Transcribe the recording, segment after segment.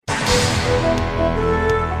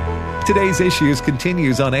Today's Issues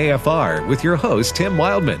continues on AFR with your host, Tim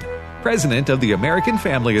Wildman, President of the American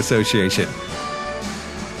Family Association.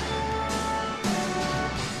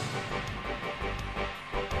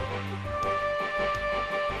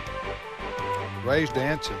 Ray's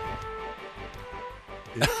dancing.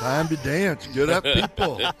 It's time to dance. Get up,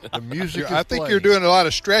 people. The music is I think playing. you're doing a lot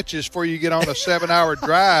of stretches before you get on a 7-hour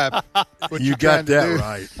drive. You got that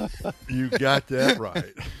right. You got that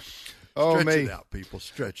right. Oh, Stretch me. it out, people.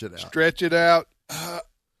 Stretch it out. Stretch it out.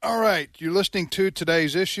 All right. You're listening to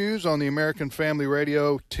Today's Issues on the American Family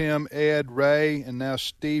Radio. Tim, Ed, Ray, and now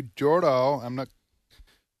Steve Jordahl. I'm not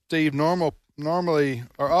Steve, normally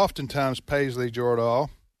or oftentimes Paisley Jordahl.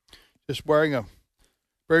 Just wearing a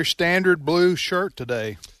very standard blue shirt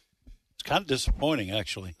today. It's kind of disappointing,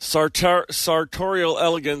 actually. Sartorial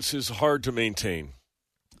elegance is hard to maintain.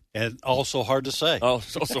 And also hard to say. Oh,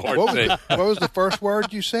 it's also hard to say. What was the first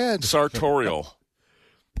word you said? Sartorial.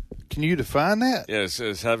 Can you define that? Yes,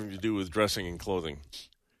 it's having to do with dressing and clothing.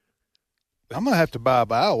 I'm going to have to buy a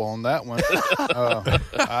vowel on that one.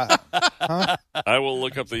 I will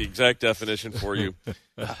look up the exact definition for you.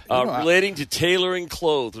 Relating to tailoring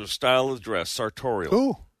clothes or style of dress, sartorial.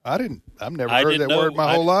 Cool. I've never heard that word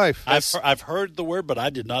my whole life. I've heard the word, but I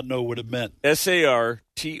did not know what it meant. Sartorial,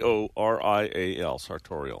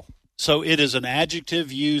 sartorial. So it is an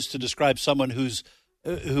adjective used to describe someone who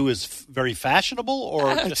is very fashionable, or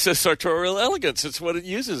It says sartorial elegance. It's what it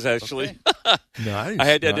uses, actually. Okay. Nice.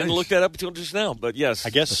 I didn't look that up until just now, but yes. I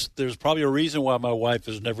guess there's probably a reason why my wife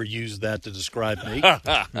has never used that to describe me.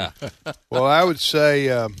 Well, I would say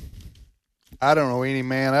I don't know any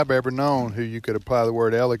man I've ever known who you could apply the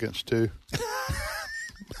word elegance to.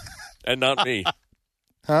 And not me.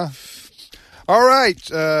 Huh? All right.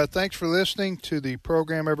 Thanks for listening to the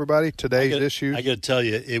program, everybody. Today's Issues. I got to tell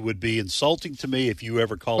you, it would be insulting to me if you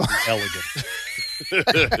ever called me elegant.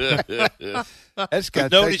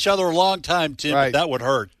 We've known each other a long time, Tim, Right. but that would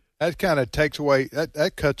hurt. That kind of takes away,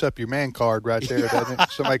 that cuts up your man card right there, doesn't it?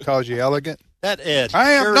 Somebody calls you elegant. That Ed.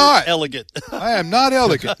 I am sure not. is elegant. I am not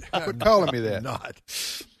elegant. Quit calling me that. Not.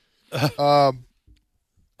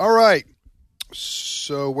 All right.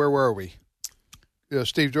 So where were we?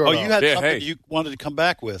 Steve Jordan. Oh, you had something you wanted to come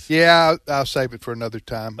back with. Yeah, I'll save it for another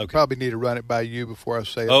time. Okay. Probably need to run it by you before I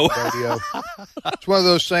say it on the radio. It's one of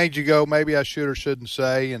those things you go, maybe I should or shouldn't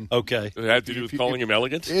say. And Okay. Does it have to do with calling him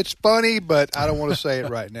elegant? it's funny, but I don't want to say it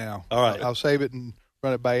right now. All right. I'll save it and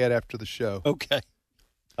run it by Ed after the show. Okay.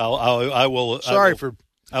 I will.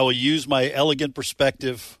 I will use my elegant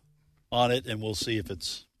perspective on it, and we'll see if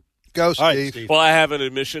it's. Go, All right, Steve. Steve. Well, I have an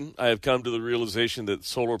admission. I have come to the realization that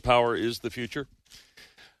solar power is the future,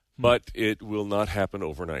 but it will not happen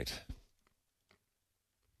overnight.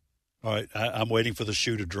 All right. I'm waiting for the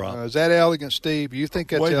shoe to drop. Is that elegant, Steve? You think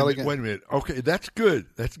that's elegant? Wait a minute. Okay, that's good.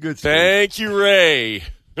 That's good. Steve. Thank you, Ray.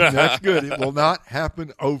 That's good. It will not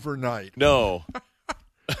happen overnight. No.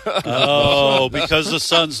 Oh, because the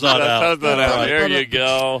sun's not out. There you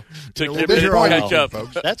go. To Well, give this it a point, catch up.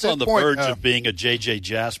 folks. That's on the point, verge of being a J.J.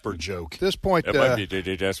 Jasper joke. At this point, That might be a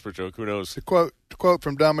J.J. Jasper joke. Who knows? to quote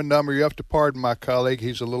from Dumb and Dumber, you have to pardon my colleague.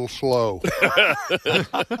 He's a little slow.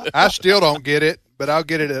 I still don't get it, but I'll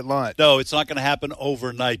get it at lunch. No, it's not going to happen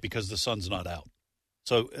overnight because the sun's not out.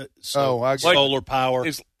 So I get solar power.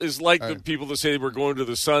 It's like the people that say we're going to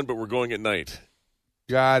the sun, but we're going at night.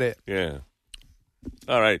 Got it. Yeah.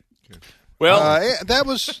 All right. Well, that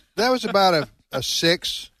was about a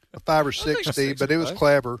 5 or 6, Steve, but it was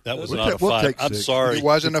clever. That was We'll not a take- we'll 5. take I'm 6. sorry. It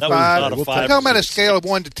wasn't a That was 5. not a We're 5 talking about or a 6. scale of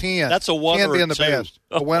 1 to 10. That's a 1 10 or being a the 2. best.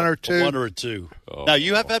 A 1 or 2. A 1 or a 2. Now,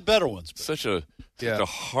 you have had better ones. But such a Yeah.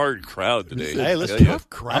 hard crowd today. Hey, listen, Yeah, yeah. Tough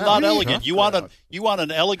crowd. I'm not Really elegant. tough You want crowd.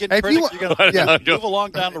 an elegant Hey, if critic? you You're want- going to yeah. move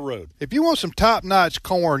along down the road. If you want some top-notch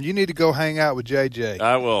corn, you need to go hang out with JJ.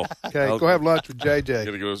 I will. Okay, I'll- go have lunch with I'm JJ.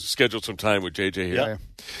 going to go schedule some time with JJ here. Yep.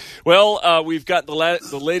 Well, we've got the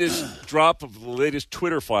latest drop of the latest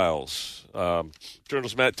Twitter files.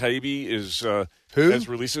 Journalist Matt Taibbi has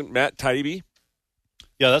released it. Matt Taibbi.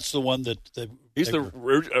 Yeah, that's the one that He's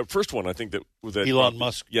the first one, I think, that Elon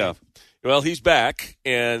Musk. Yeah. Well, he's back,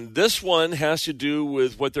 and this one has to do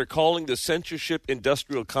with what they're calling the censorship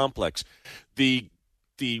industrial complex. The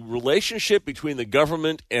relationship between the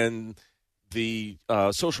government and the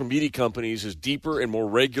social media companies is deeper and more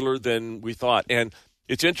regular than we thought. And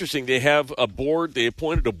it's interesting. They have a board. They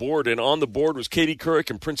appointed a board, and on the board was Katie Couric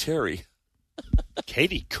and Prince Harry.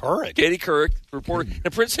 Katie Couric. Katie Couric, reporter,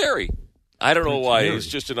 and Prince Harry. I don't know why. It's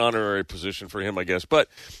just an honorary position for him, I guess. But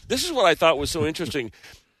this is what I thought was so interesting.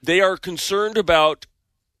 They are concerned about,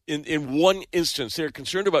 in one instance, they're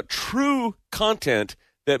concerned about true content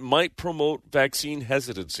that might promote vaccine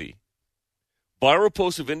hesitancy. Viral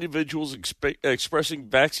posts of individuals expressing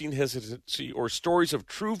vaccine hesitancy or stories of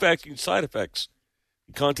true vaccine side effects.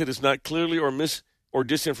 The content is not clearly or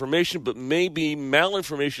disinformation, but may be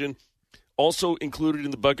malinformation. Also included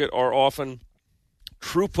in the bucket are often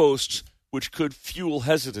true posts which could fuel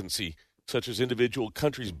hesitancy, such as individual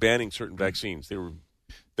countries banning certain vaccines.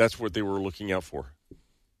 That's what they were looking out for.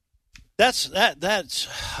 That's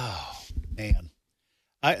oh man.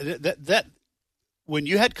 When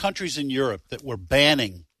you had countries in Europe that were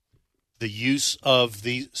banning the use of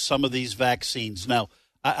some of these vaccines, now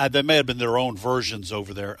there may have been their own versions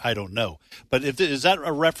over there. I don't know, but is that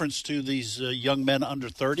a reference to these young men under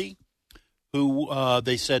 30 who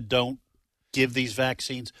they said don't give these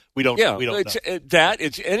vaccines? We don't. Yeah, we don't it's know.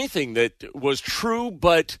 it's anything that was true,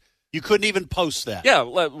 but you couldn't even post that. Yeah,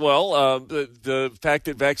 well, the fact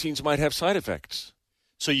that vaccines might have side effects.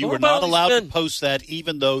 So you were not allowed to post that,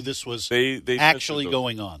 even though this was they actually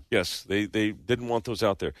going on. Yes, they didn't want those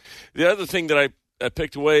out there. The other thing that I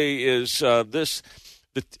picked away is the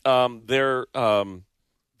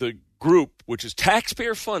group, which is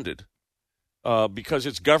taxpayer funded, because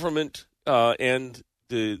it's government and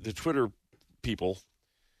the Twitter people,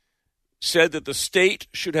 said that the state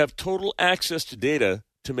should have total access to data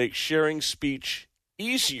to make sharing speech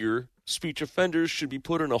easier. Speech offenders should be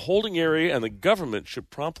put in a holding area, and the government should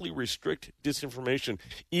promptly restrict disinformation,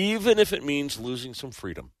 even if it means losing some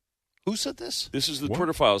freedom. Who said this? This is the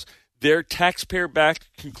Twitter files. Their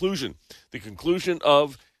taxpayer-backed conclusion, the conclusion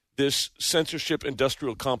of this censorship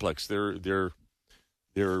industrial complex. Their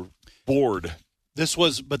board. This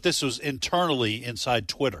was internally inside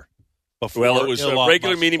Twitter. Well, it was a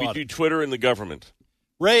regular meeting between Twitter and the government.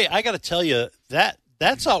 Ray, I got to tell you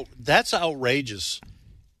that's outrageous.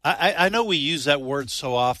 I know we use that word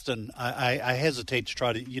so often. I hesitate to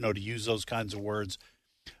try to to use those kinds of words,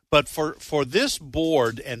 but for this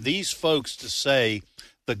board and these folks to say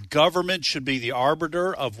the government should be the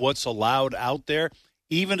arbiter of what's allowed out there,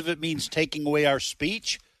 even if it means taking away our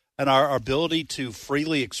speech and our ability to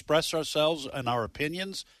freely express ourselves and our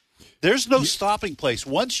opinions, there's no stopping place.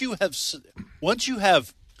 Once you have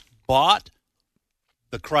bought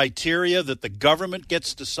the criteria that the government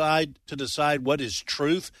gets to decide what is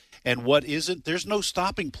truth and what isn't, there's no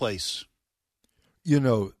stopping place.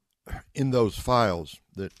 In those files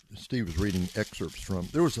that Steve was reading excerpts from,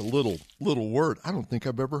 there was a little word. I don't think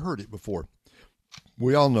I've ever heard it before.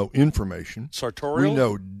 We all know information. Sartorial? We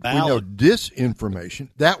know disinformation.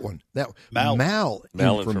 That one.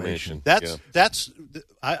 Malinformation.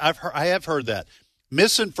 I have heard that.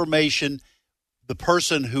 Misinformation, the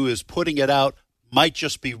person who is putting it out might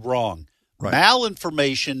just be wrong. Right.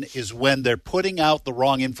 Malinformation is when they're putting out the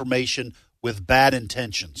wrong information with bad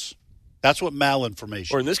intentions. That's what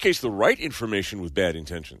malinformation. Or in this case, the right information with bad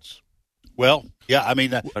intentions. Well, yeah,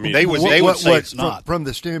 they would say it's not. From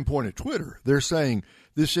the standpoint of Twitter, they're saying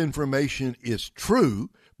this information is true,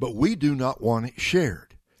 but we do not want it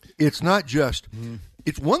shared. It's not just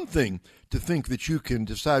it's one thing to think that you can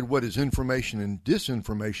decide what is information and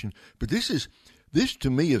disinformation, but this to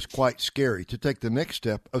me is quite scary, to take the next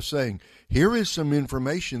step of saying, here is some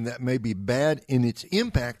information that may be bad in its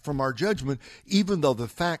impact from our judgment, even though the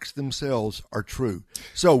facts themselves are true.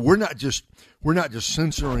 So we're not just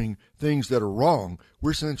censoring things that are wrong.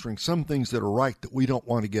 We're censoring some things that are right that we don't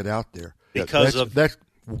want to get out there. That's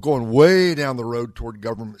going way down the road toward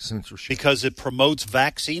government censorship. Because it promotes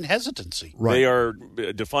vaccine hesitancy. Right. They are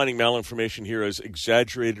defining malinformation here as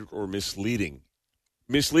exaggerated or misleading.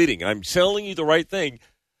 Misleading. I'm telling you the right thing.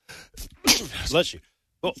 Bless you.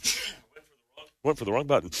 Oh. Went for the wrong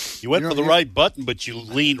button. You went for the right button, but you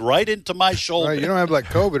leaned right into my shoulder. Right, you don't have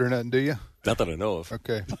COVID or nothing, do you? Not that I know of.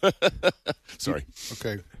 Okay. Sorry.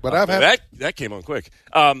 Okay, but I've had that came on quick.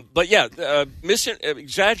 But yeah,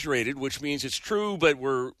 exaggerated, which means it's true, but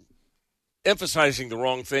we're emphasizing the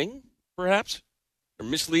wrong thing, perhaps, or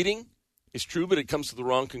misleading. It's true, but it comes to the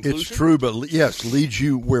wrong conclusion. It's true, but yes, leads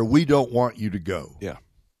you where we don't want you to go. Yeah.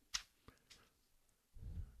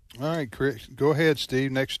 All right, Chris. Go ahead,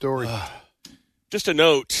 Steve. Next story. Just a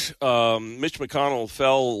note, Mitch McConnell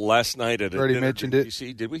fell last night at a already dinner mentioned in it.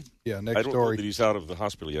 D.C., did we? Yeah, next I don't story. know that he's out of the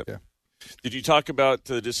hospital yet. Yeah. Did you talk about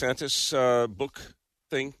the DeSantis book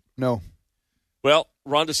thing? No. Well,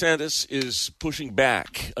 Ron DeSantis is pushing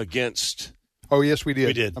back against... Oh, yes, we did.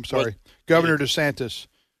 We did. I'm sorry. Governor DeSantis.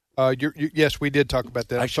 Yes, we did talk about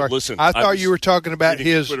that. I'm sorry. Listen, I thought you were talking about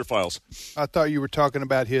his Twitter files. I thought you were talking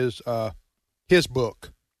about his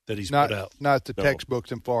book that he's put out, not the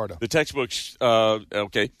textbooks in Florida. The textbooks.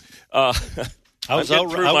 Okay. I was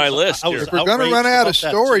through my list. If we're going to run out of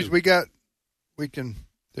stories, we can.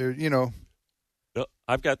 There,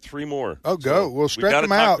 I've got 3 more. Oh, go. We'll stretch gotta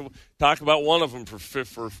them out. Talk about one of them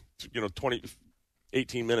for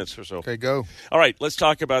 18 minutes or so. Okay, go. All right, let's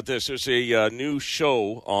talk about this. There's a new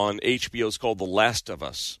show on HBO. It's called The Last of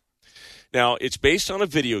Us. Now, it's based on a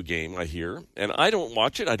video game, I hear, and I don't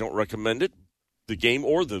watch it. I don't recommend it, the game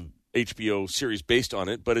or the HBO series based on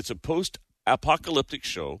it, but it's a post-apocalyptic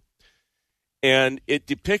show, and it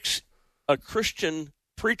depicts a Christian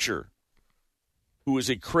preacher who is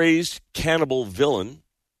a crazed cannibal villain,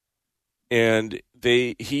 and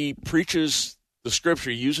he preaches the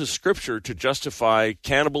Scripture. He uses Scripture to justify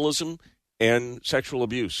cannibalism and sexual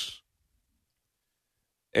abuse.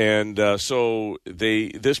 And so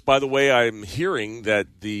this, by the way, I'm hearing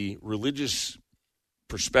that the religious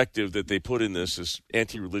perspective that they put in this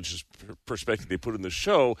anti-religious perspective they put in the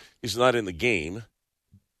show is not in the game,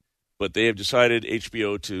 but they have decided,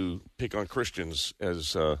 HBO, to pick on Christians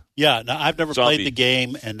as yeah. Now, I've never zombie. played the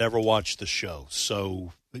game and never watched the show,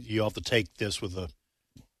 so you have to take this with a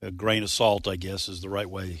grain of salt, I guess, is the right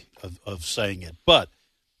way of saying it. But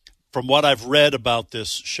from what I've read about this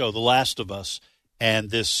show, The Last of Us,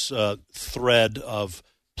 and this thread of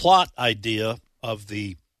plot idea of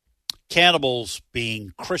the cannibals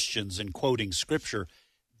being Christians and quoting Scripture,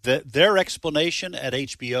 their explanation at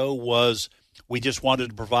HBO was, we just wanted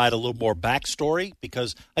to provide a little more backstory,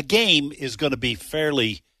 because a game is going to be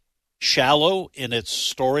fairly shallow in its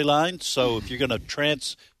storyline. So if you're going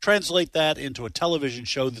to translate that into a television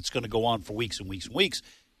show that's going to go on for weeks and weeks and weeks,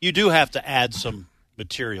 you do have to add some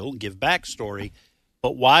material and give backstory.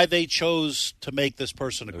 But why they chose to make this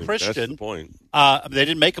person a Christian, that's the point. They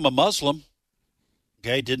didn't make him a Muslim,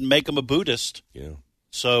 okay, didn't make him a Buddhist. Yeah.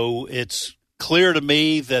 So it's clear to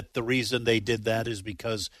me that the reason they did that is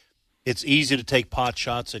because it's easy to take pot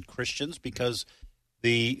shots at Christians, because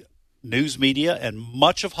the news media and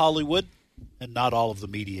much of Hollywood, and not all of the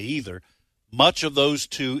media either, much of those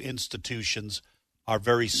two institutions are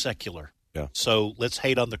very secular. Yeah. So let's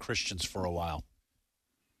hate on the Christians for a while.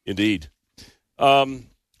 Indeed.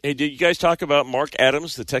 Hey, did you guys talk about Mark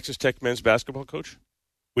Adams, the Texas Tech men's basketball coach?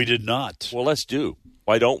 We did not. Well, let's do.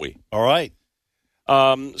 Why don't we? All right.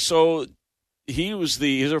 So he's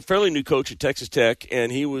a fairly new coach at Texas Tech,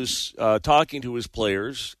 and he was talking to his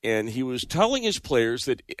players, and he was telling his players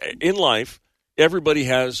that in life, everybody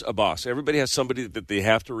has a boss. Everybody has somebody that they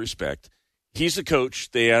have to respect. He's the coach.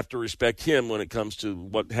 They have to respect him when it comes to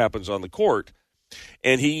what happens on the court.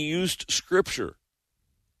 And he used Scripture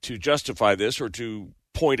to justify this, or to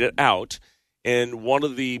point it out. And one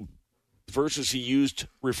of the verses he used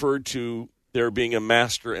referred to there being a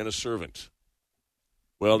master and a servant.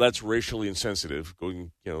 Well, that's racially insensitive.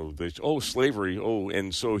 Slavery.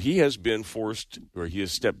 And so he has been forced, or he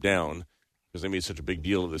has stepped down, because they made such a big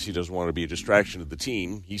deal of this. He doesn't want to be a distraction to the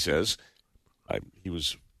team, he says.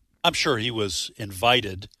 I'm sure he was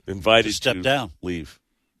invited to step down, leave.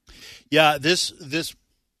 Yeah, this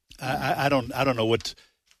I don't know what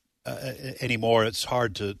anymore. It's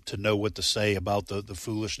hard to know what to say about the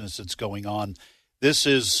foolishness that's going on. This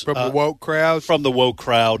is From the woke crowd? From the woke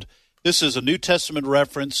crowd. This is a New Testament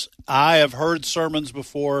reference. I have heard sermons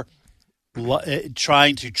before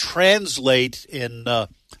trying to translate in,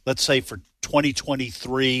 let's say, for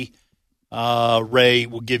 2023. Ray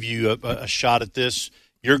will give you a shot at this.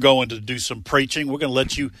 You're going to do some preaching. We're going to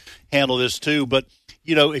let you handle this too. But,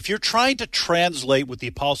 if you're trying to translate what the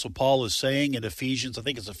Apostle Paul is saying in Ephesians, I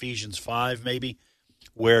think it's Ephesians 5 maybe,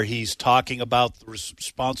 where he's talking about the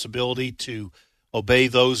responsibility to obey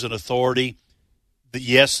those in authority.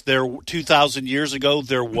 Yes, 2,000 years ago,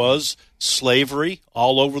 there was slavery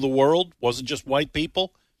all over the world. It wasn't just white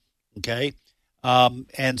people. Okay.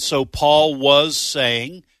 And so Paul was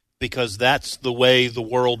saying, because that's the way the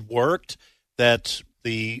world worked, that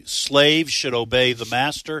the slave should obey the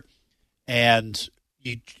master. And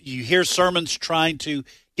you hear sermons trying to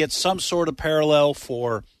get some sort of parallel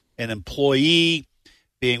for an employee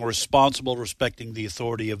being responsible, respecting the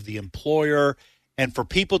authority of the employer. And for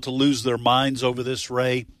people to lose their minds over this,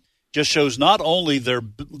 Ray, just shows not only the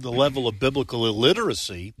level of biblical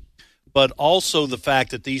illiteracy, but also the fact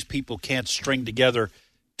that these people can't string together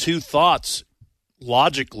two thoughts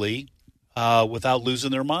logically without losing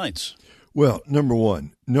their minds. Well, number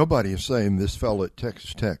one, nobody is saying this fellow at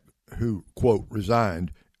Texas Tech who, quote,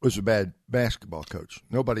 resigned was a bad basketball coach.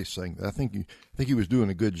 Nobody's saying that. I think he was doing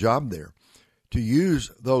a good job there. To use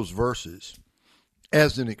those verses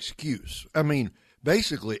as an excuse. I mean,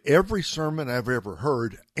 basically every sermon I've ever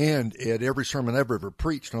heard, and Ed, every sermon I've ever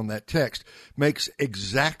preached on that text makes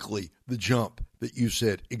exactly the jump that you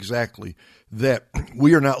said, exactly, that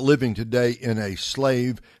we are not living today in a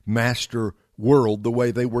slave-master world the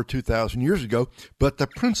way they were 2,000 years ago, but the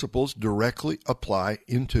principles directly apply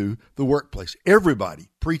into the workplace. Everybody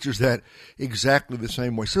preaches that exactly the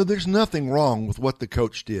same way. So there's nothing wrong with what the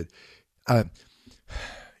coach did. I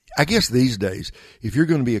guess these days, if you're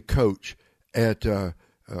going to be a coach at if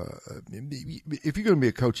you're going to be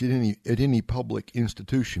a coach at any public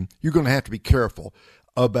institution, you're going to have to be careful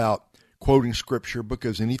about quoting Scripture,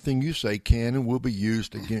 because anything you say can and will be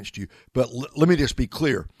used against you. But let me just be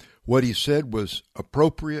clear. What he said was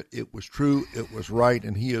appropriate, it was true, it was right,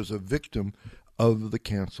 and he is a victim of the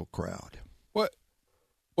cancel crowd.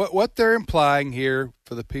 What they're implying here,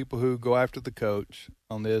 for the people who go after the coach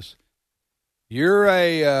on this, you're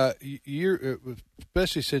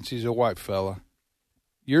especially since he's a white fella,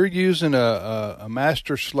 you're using a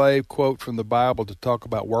master-slave quote from the Bible to talk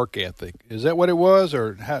about work ethic. Is that what it was,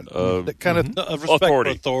 or how, that kind of respect for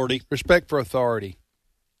authority? Respect for authority,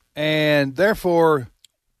 and therefore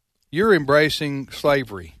you're embracing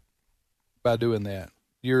slavery by doing that.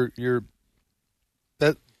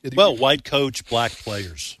 White coach, black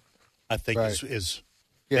players, I think right. is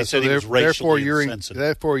yeah. So therefore you're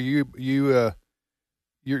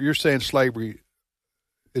saying slavery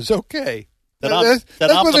is okay. That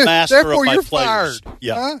I'm the master of my players. Fired.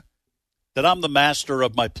 Yeah. Huh? That I'm the master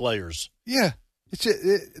of my players. Yeah.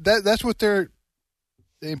 That's what they're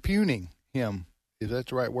impugning him. Is that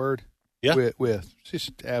the right word? Yeah. With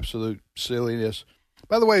just absolute silliness.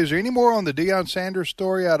 By the way, is there any more on the Deion Sanders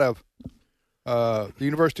story out of the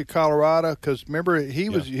University of Colorado? Because remember, he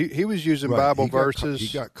was using Bible verses.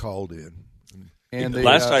 He got called in. And the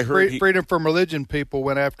last I heard, Freedom from Religion people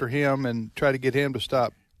went after him and tried to get him to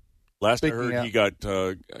stop. Last I heard, he got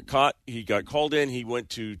caught. He got called in. He went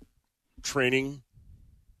to training,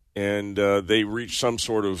 and they reached some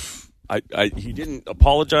sort of. He didn't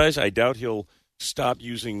apologize. I doubt he'll stop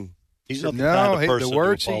using. He's not the kind of person the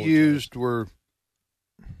words he used were.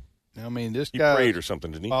 I mean, this guy prayed or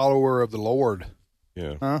something, didn't he? Follower of the Lord.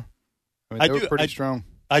 Yeah. Huh? I mean, they were pretty strong.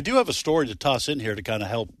 I do have a story to toss in here to kind of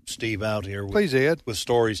help Steve out here. Please, Ed. With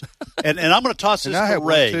stories, and I'm going to toss this to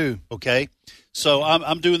Ray. Too. Okay, so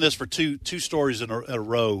I'm doing this for two stories in a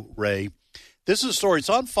row, Ray. This is a story. It's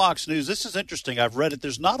on Fox News. This is interesting. I've read it.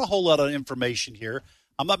 There's not a whole lot of information here.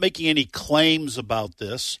 I'm not making any claims about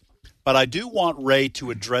this, but I do want Ray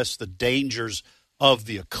to address the dangers of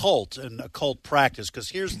the occult and occult practice,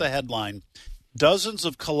 because here's the headline: dozens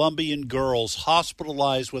of Colombian girls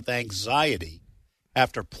hospitalized with anxiety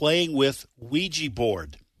after playing with Ouija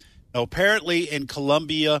board. Now, apparently in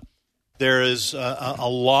Colombia, there is a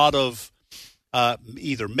lot of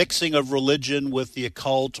either mixing of religion with the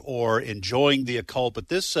occult or enjoying the occult. But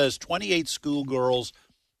this says 28 schoolgirls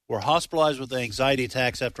were hospitalized with anxiety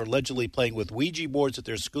attacks after allegedly playing with Ouija boards at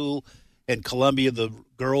their school. In Colombia, the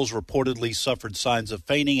girls reportedly suffered signs of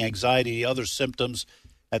fainting, anxiety, other symptoms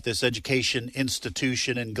at this education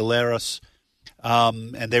institution in Galeras,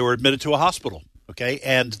 and they were admitted to a hospital. Okay,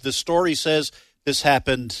 and the story says this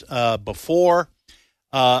happened before.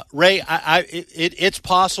 Ray, it's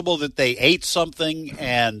possible that they ate something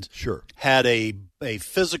and had a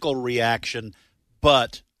physical reaction,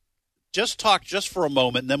 but just for a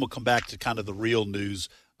moment, and then we'll come back to kind of the real news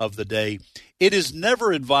of the day. It is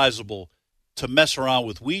never advisable to mess around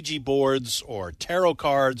with Ouija boards or tarot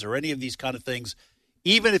cards or any of these kind of things,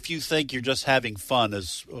 even if you think you're just having fun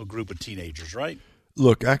as a group of teenagers, right?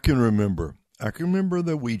 Look, I can remember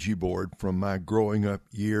the Ouija board from my growing up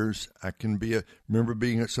years. I can remember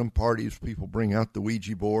being at some parties, people bring out the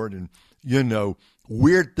Ouija board, and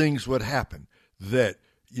weird things would happen. That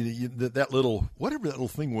that little whatever that little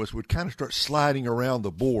thing was would kind of start sliding around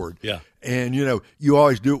the board. Yeah, and you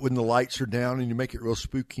always do it when the lights are down, and you make it real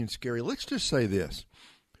spooky and scary. Let's just say this: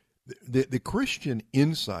 the Christian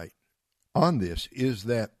insight on this is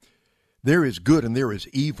that there is good and there is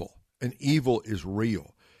evil, and evil is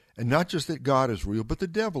real. And not just that God is real, but the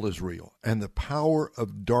devil is real, and the power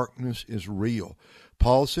of darkness is real.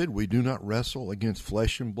 Paul said, we do not wrestle against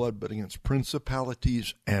flesh and blood, but against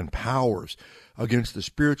principalities and powers, against the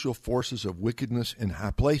spiritual forces of wickedness in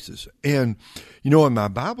high places. And, in my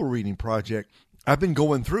Bible reading project, I've been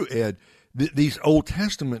going through, Ed, these Old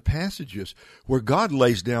Testament passages where God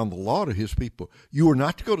lays down the law to his people. You are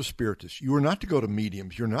not to go to spiritists. You are not to go to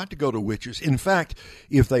mediums. You're not to go to witches. In fact,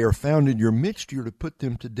 if they are found in your midst, you're to put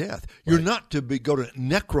them to death. You're not to go to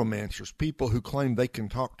necromancers, people who claim they can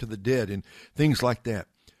talk to the dead and things like that.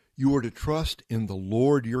 You are to trust in the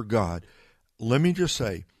Lord your God. Let me just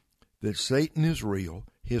say that Satan is real.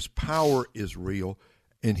 His power is real.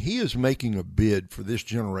 And he is making a bid for this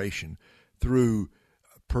generation through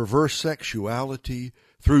perverse sexuality,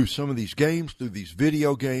 through some of these games, through these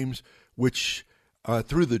video games, which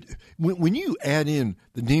when you add in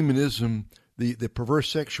the demonism, the perverse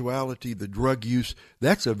sexuality, the drug use,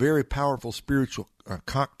 that's a very powerful spiritual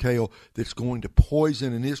cocktail that's going to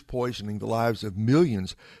poison and is poisoning the lives of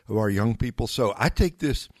millions of our young people. So I take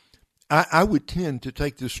this, I would tend to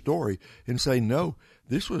take this story and say, no,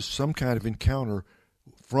 this was some kind of encounter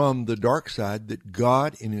from the dark side that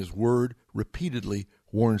God in His Word repeatedly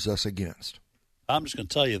warns us against. I'm just going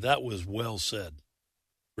to tell you, that was well said.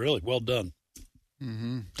 Really, well done.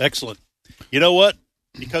 Mm-hmm. Excellent. You know what?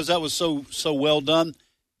 Because that was so well done,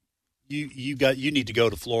 you need to go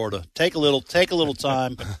to Florida. Take a little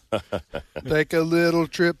time. Take a little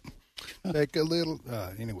trip. Take a little.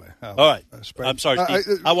 Anyway. All right. I'm sorry,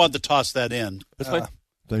 Steve. I wanted to toss that in. That's fine.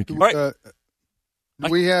 Thank you. All right.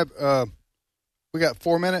 We have. We got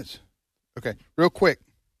 4 minutes. Okay, real quick.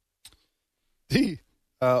 The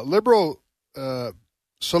liberal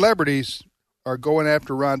celebrities are going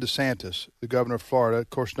after Ron DeSantis, the governor of Florida. Of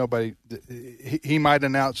course, he might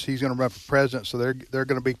announce he's going to run for president, so they're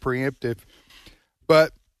going to be preemptive.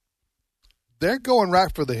 But they're going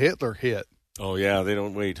right for the Hitler hit. Oh, yeah, they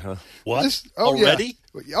don't wait, huh? What? Already?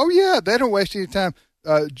 Yeah. Oh, yeah, they don't waste any time.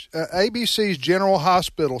 ABC's General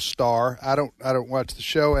Hospital star, I don't watch the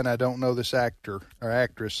show, and I don't know this actor or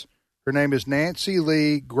actress. Her name is Nancy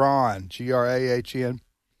Lee Grahn, Grahn.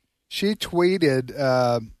 She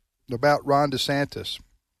tweeted about Ron DeSantis,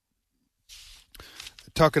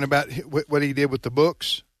 talking about what he did with the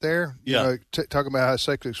books there. Yeah. Talking about how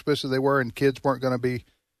sexually explicit they were, and kids weren't going to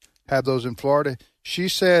have those in Florida. She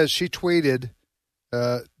says, she tweeted,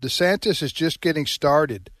 DeSantis is just getting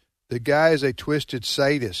started. The guy is a twisted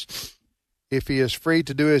sadist. If he is free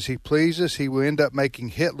to do as he pleases, he will end up making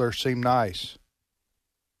Hitler seem nice.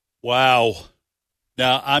 Wow.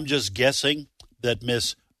 Now, I'm just guessing that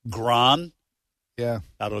Miss Grahn, yeah,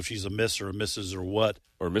 I don't know if she's a miss or a Mrs. or what,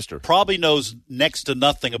 Or Mr. probably knows next to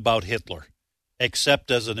nothing about Hitler,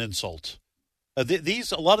 except as an insult. A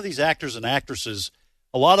lot of these actors and actresses,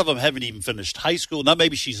 a lot of them haven't even finished high school. Now,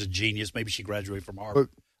 maybe she's a genius. Maybe she graduated from Harvard.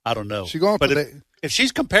 I don't know. But if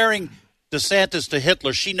she's comparing DeSantis to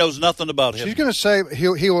Hitler, she knows nothing about Hitler. She's going to say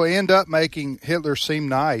he will end up making Hitler seem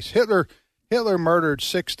nice. Hitler murdered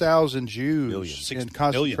 6,000 Jews in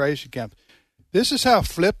concentration camps. This is how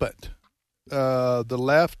flippant the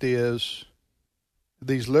left is.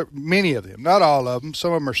 Many of them, not all of them.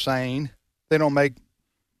 Some of them are sane. They don't make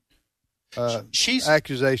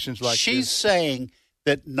accusations like she's this. saying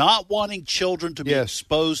that not wanting children to be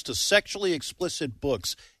exposed to sexually explicit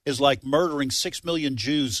books is like murdering 6 million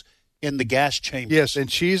Jews in the gas chamber. Yes,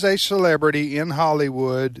 and she's a celebrity in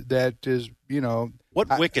Hollywood that is,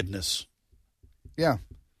 What wickedness. Yeah.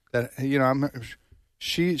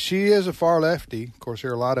 She is a far lefty. Of course, there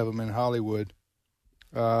are a lot of them in Hollywood.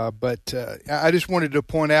 But I just wanted to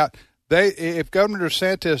point out, if Governor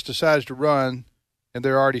DeSantis decides to run, and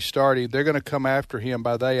they're already starting, they're going to come after him.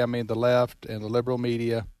 By they, I mean the left and the liberal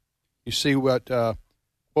media. You see what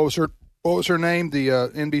was her name? The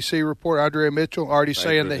NBC reporter, Andrea Mitchell, already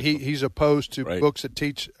saying that he's opposed to books that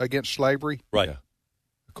teach against slavery. Right. Yeah.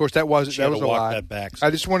 Of course, that was a lie. That back. I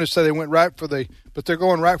just wanted to say they went right for but they're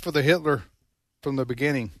going right for the Hitler from the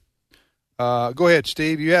beginning. Go ahead,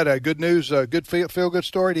 Steve. You had a good feel-good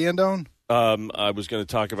story to end on? I was going to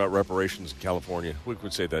talk about reparations in California. We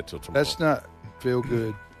could say that till tomorrow. That's not feel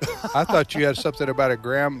good. I thought you had something about a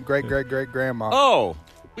great-great-great-grandma. Oh.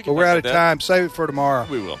 We're out of time. Save it for tomorrow.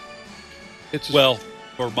 We will.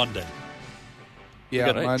 For Monday.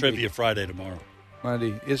 Yeah, Monday. Trivia Friday tomorrow.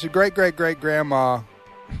 Monday. It's a great-great-great-grandma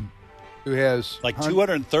who has... Like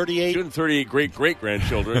 238? 238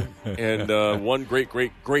 great-great-grandchildren and one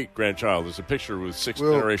great-great-great-grandchild. There's a picture with six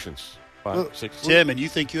generations. 5, 6. Tim, and you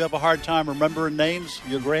think you have a hard time remembering names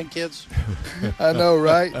of your grandkids? I know,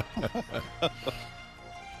 right?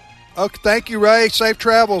 Okay, thank you, Ray. Safe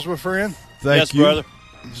travels, my friend. Thank you, brother.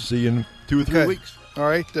 See you in 2 or 3 weeks. All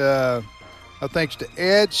right. Thanks to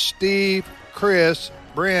Ed, Steve, Chris,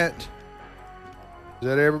 Brent. Is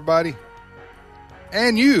that everybody?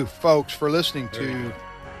 And you, folks, for listening to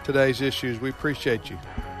today's issues. We appreciate you.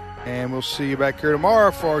 And we'll see you back here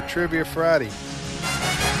tomorrow for Trivia Friday.